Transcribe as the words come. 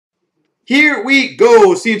Here we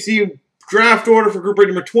go. CNC draft order for group break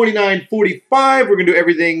number 2945. We're going to do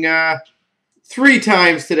everything 3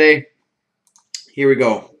 times today. Here we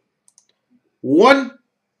go. 1,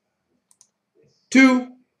 2,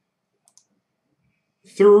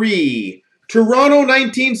 3. Toronto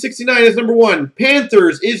 1969 is number 1.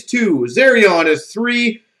 Panthers is 2. Zarion is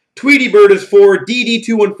 3. Tweety Bird is 4.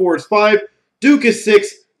 DD214 is 5. Duke is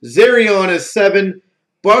 6. Zarion is 7.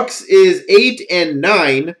 Bucks is 8 and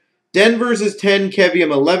 9. Denver's is 10.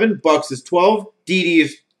 Kevium 11. Bucks is 12. DD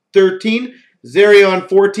is 13. Zarion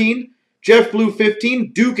 14. Jeff Blue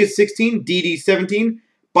 15. Duke is 16. DD 17.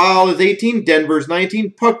 Baal is 18. Denver's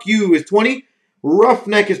 19. Puck U is 20.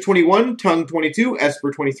 Roughneck is 21. Tongue 22.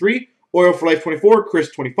 Esper 23. Oil for Life 24.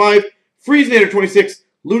 Chris 25. Freezenator 26.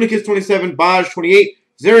 Lunicus 27. Baj 28.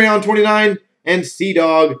 Zarion 29. And Sea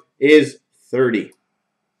Dog is 30.